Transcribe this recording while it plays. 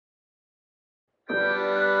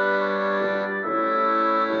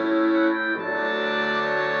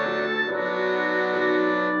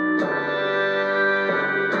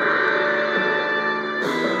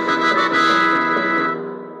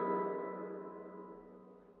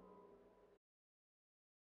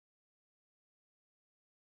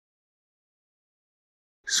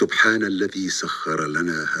سبحان الذي سخر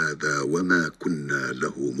لنا هذا وما كنا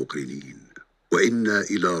له مقرنين وإنا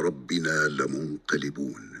إلى ربنا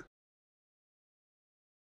لمنقلبون.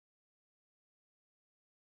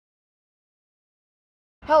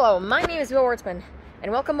 Hello, my name is Bill Wertzman,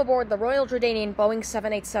 and welcome aboard the Royal Jordanian Boeing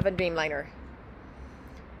 787 Dreamliner.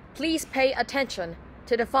 Please pay attention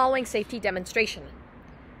to the following safety demonstration.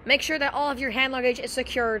 Make sure that all of your hand luggage is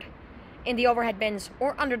secured in the overhead bins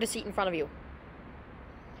or under the seat in front of you.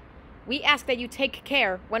 We ask that you take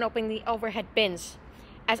care when opening the overhead bins,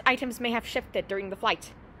 as items may have shifted during the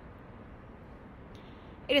flight.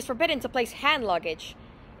 It is forbidden to place hand luggage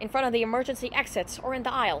in front of the emergency exits or in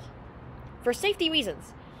the aisle. For safety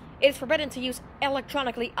reasons, it is forbidden to use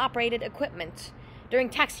electronically operated equipment during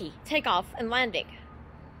taxi, takeoff, and landing.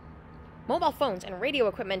 Mobile phones and radio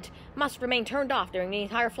equipment must remain turned off during the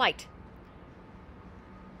entire flight.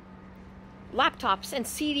 Laptops and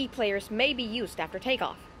CD players may be used after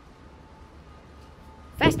takeoff.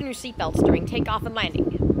 Fasten your seatbelts during takeoff and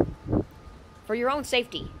landing. For your own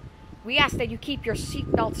safety, we ask that you keep your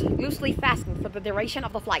seatbelts loosely fastened for the duration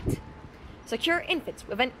of the flight. Secure infants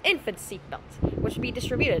with an infant seatbelt, which will be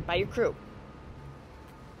distributed by your crew.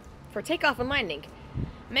 For takeoff and landing,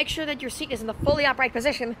 make sure that your seat is in the fully upright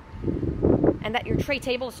position and that your tray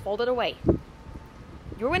table is folded away.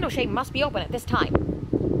 Your window shade must be open at this time.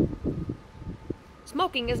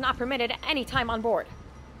 Smoking is not permitted at any time on board.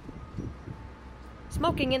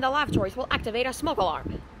 Smoking in the lavatories will activate a smoke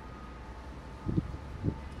alarm.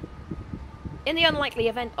 In the unlikely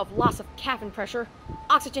event of loss of cabin pressure,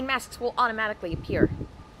 oxygen masks will automatically appear.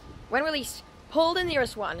 When released, pull the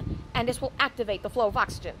nearest one, and this will activate the flow of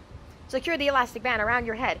oxygen. Secure the elastic band around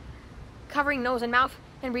your head, covering nose and mouth,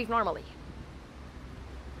 and breathe normally.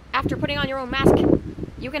 After putting on your own mask,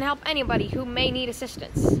 you can help anybody who may need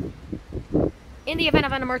assistance. In the event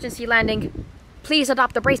of an emergency landing, please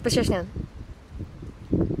adopt the brace position.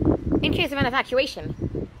 In case of an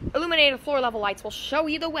evacuation, illuminated floor-level lights will show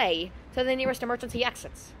you the way to the nearest emergency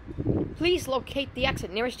exits. Please locate the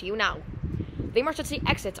exit nearest to you now. The emergency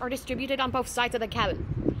exits are distributed on both sides of the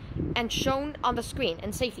cabin and shown on the screen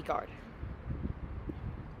in safety guard.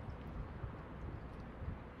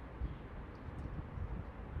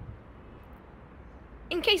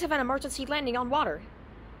 In case of an emergency landing on water,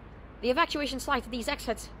 the evacuation slides to these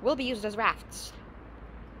exits will be used as rafts.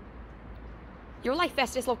 Your life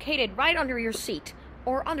vest is located right under your seat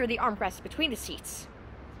or under the armrest between the seats.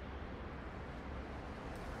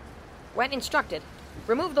 When instructed,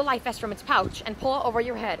 remove the life vest from its pouch and pull it over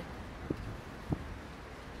your head.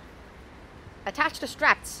 Attach the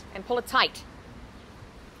straps and pull it tight.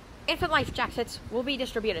 Infant life jackets will be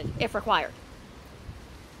distributed if required.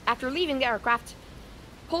 After leaving the aircraft,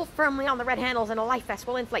 pull firmly on the red handles and the life vest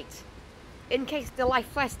will inflate. In case the life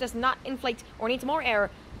vest does not inflate or needs more air,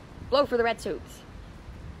 blow through the red tubes.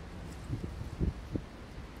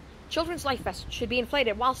 Children's life vests should be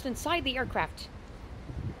inflated whilst inside the aircraft.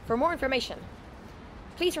 For more information,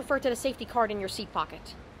 please refer to the safety card in your seat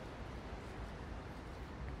pocket.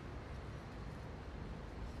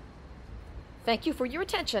 Thank you for your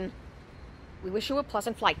attention. We wish you a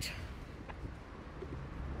pleasant flight.